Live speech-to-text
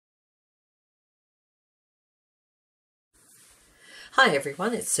Hi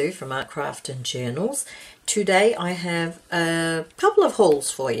everyone, it's Sue from Artcraft and Journals. Today I have a couple of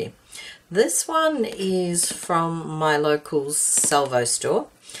hauls for you. This one is from my local Salvo store,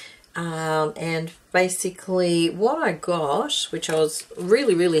 and basically what I got, which I was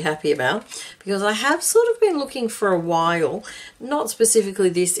really happy about, because I have sort of been looking for a while, not specifically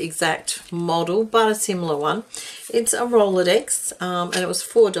this exact model but a similar one. It's a Rolodex, and it was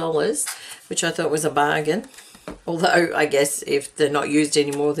 $4, which I thought was a bargain. Although I guess if they're not used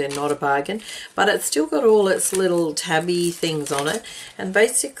anymore, they're not a bargain. But it's still got all its little tabby things on it. And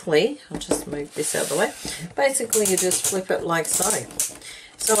basically, I'll just move this out of the way. Basically, you just flip it like so.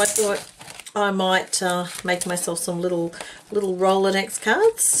 So I thought I might make myself some little Rolodex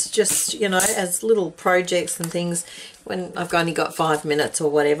cards, just, you know, as little projects and things when I've only got 5 minutes or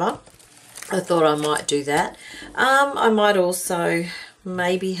whatever. I thought I might do that. I might also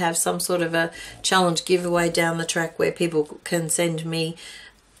maybe have some sort of a challenge giveaway down the track where people can send me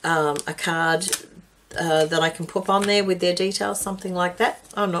a card that I can put on there with their details, something like that.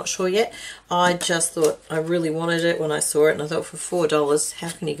 I'm not sure yet. I just thought I really wanted it when I saw it, and I thought for $4, how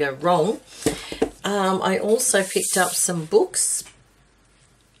can you go wrong? I also picked up some books.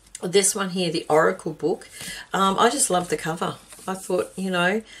 This one here, the Oracle book. I just love the cover. I thought, you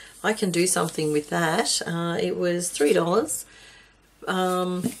know, I can do something with that. It was $3.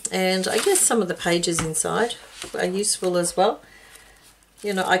 And I guess some of the pages inside are useful as well.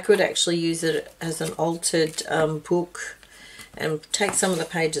 You know, I could actually use it as an altered book and take some of the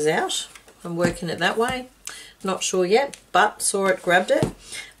pages out. I'm working it that way. Not sure yet, but saw it, grabbed it.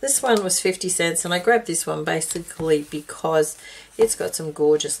 This one was 50 cents, and I grabbed this one basically because it's got some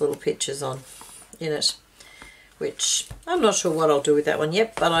gorgeous little pictures in it, which I'm not sure what I'll do with that one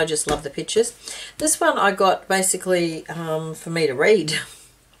yet, but I just love the pictures. This one I got basically for me to read.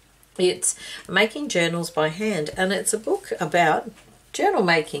 It's Making Journals by Hand, and it's a book about journal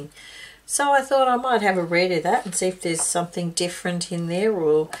making. So I thought I might have a read of that and see if there's something different in there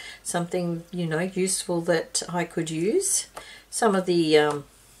or something, you know, useful that I could use. Some of the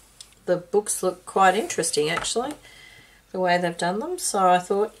books look quite interesting actually, the way they've done them. So I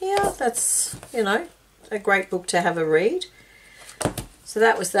thought, yeah, that's, you know, a great book to have a read. So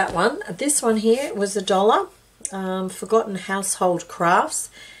that was that one. This one here was $1, Forgotten Household Crafts,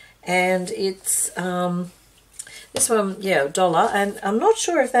 and it's this one, yeah, $1, and I'm not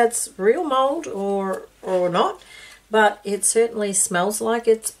sure if that's real mold or not, but it certainly smells like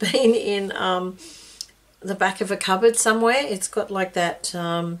it's been in the back of a cupboard somewhere. It's got like that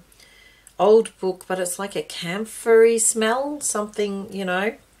old book, but it's like a camphory smell, something, you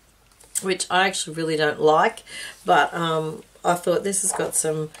know, which I actually really don't like, but I thought this has got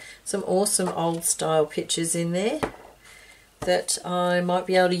some awesome old style pictures in there that I might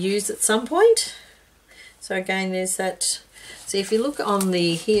be able to use at some point. So again, there's that. See, if you look on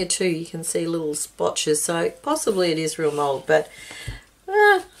the here too, you can see little spotches, so possibly it is real mold, but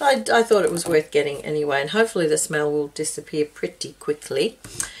I thought it was worth getting anyway, and hopefully the smell will disappear pretty quickly.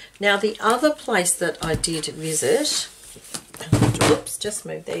 Now the other place that I did visit, whoops, just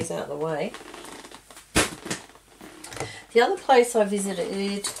move these out of the way. The other place I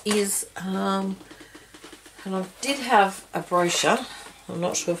visited is, and I did have a brochure. I'm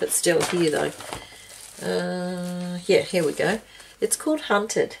not sure if it's still here though. Yeah, here we go. It's called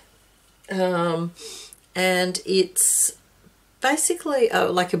Hunted, and it's basically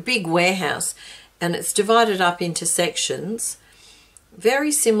like a big warehouse, and it's divided up into sections,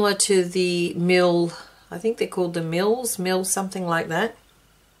 very similar to the mill. I think they're called the mills, something like that,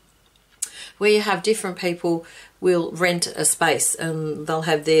 where you have different people will rent a space and they'll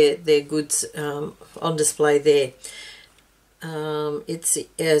have their goods on display there. It's,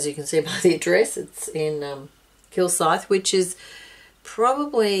 as you can see by the address, it's in Kilsyth, which is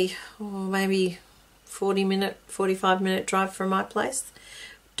probably maybe 45-minute drive from my place.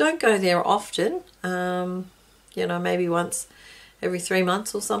 Don't go there often, you know, maybe once every 3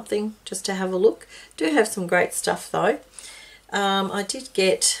 months or something, just to have a look. Do have some great stuff though. I did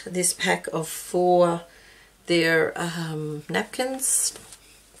get this pack of 4 their napkins.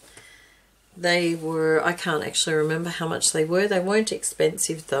 They were, I can't actually remember how much they were. They weren't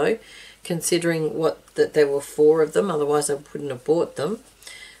expensive though, considering that there were 4 of them, otherwise I wouldn't have bought them.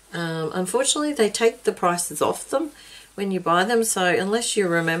 Unfortunately, they take the prices off them when you buy them, so unless you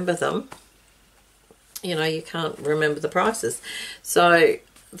remember them, you know, you can't remember the prices. So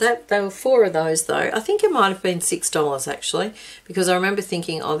there were 4 of those though. I think it might have been $6 actually, because I remember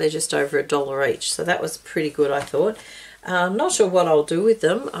thinking, oh, they're just over $1 each. So that was pretty good, I thought. Not sure what I'll do with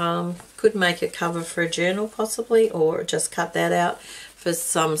them. Could make a cover for a journal possibly, or just cut that out for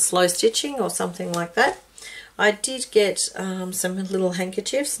some slow stitching or something like that. I did get some little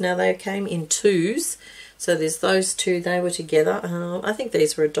handkerchiefs. Now they came in twos, so there's those two, they were together. I think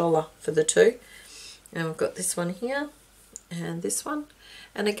these were $1 for the two. And I've got this one here and this one.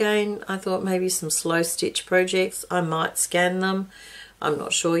 And again, I thought maybe some slow stitch projects. I might scan them. I'm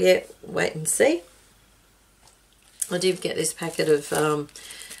not sure yet. Wait and see. I did get this packet of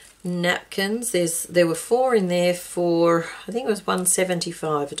napkins. There were 4 in there for, I think it was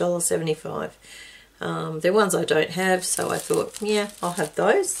 $1.75, $1.75. They're ones I don't have, so I thought, yeah, I'll have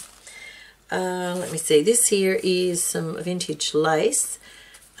those. Let me see. This here is some vintage lace.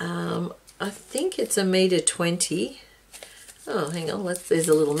 I think it's 1.20 meters. Oh, hang on, there's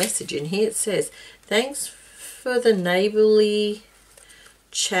a little message in here. It says, thanks for the neighbourly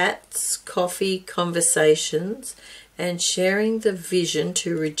chats, coffee, conversations, and sharing the vision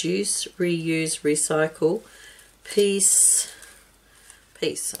to reduce, reuse, recycle. Peace,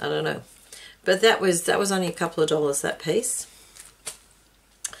 I don't know. But that was only a couple of dollars, that piece.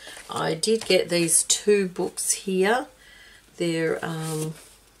 I did get these 2 books here. They're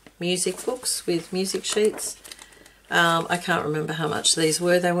music books with music sheets. I can't remember how much these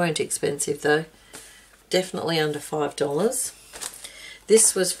were. They weren't expensive though. Definitely under $5.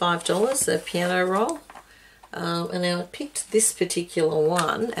 This was $5, the piano roll. And now I picked this particular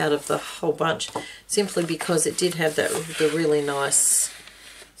one out of the whole bunch simply because it did have the really nice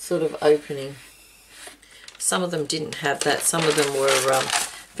sort of opening. Some of them didn't have that. Some of them were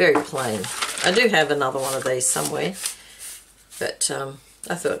very plain. I do have another one of these somewhere, but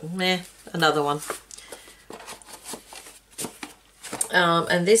I thought, nah, another one.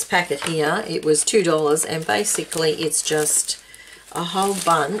 And this packet here, it was $2, and basically it's just a whole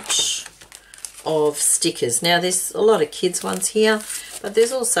bunch of stickers. Now there's a lot of kids ones here, but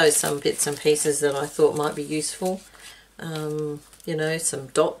there's also some bits and pieces that I thought might be useful. You know, some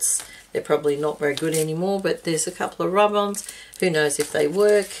dots. They're probably not very good anymore, but there's a couple of rub-ons. Who knows if they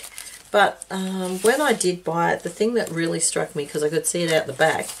work. But when I did buy it, the thing that really struck me, because I could see it out the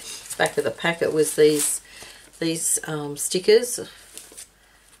back of the packet, was these stickers.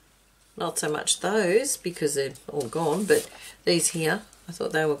 Not so much those, because they're all gone, but these here, I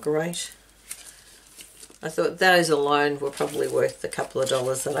thought they were great. I thought those alone were probably worth the couple of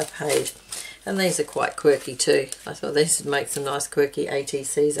dollars that I paid. And these are quite quirky too. I thought these would make some nice quirky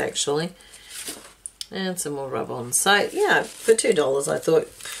ATCs actually. And some more rub-ons. So yeah, for $2 I thought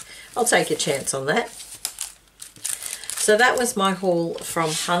I'll take a chance on that. So that was my haul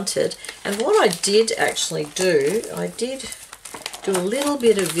from Hunted. And what I did actually do, I did do a little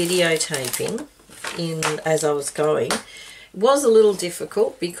bit of videotaping as I was going. It was a little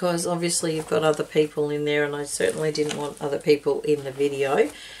difficult because obviously you've got other people in there, and I certainly didn't want other people in the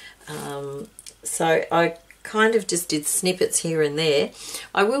video. So I kind of just did snippets here and there.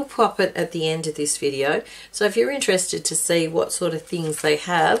 I will pop it at the end of this video. So if you're interested to see what sort of things they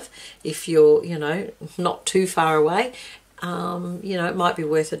have, if you're, you know, not too far away, you know, it might be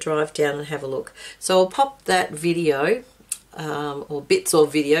worth a drive down and have a look. So I'll pop that video, or bits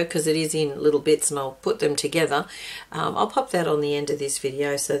of video, because it is in little bits and I'll put them together. I'll pop that on the end of this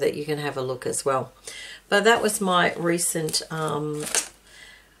video so that you can have a look as well. But that was my recent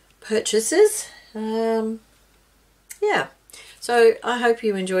purchases. Yeah, so I hope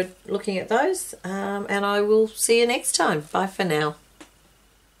you enjoyed looking at those, and I will see you next time. Bye for now.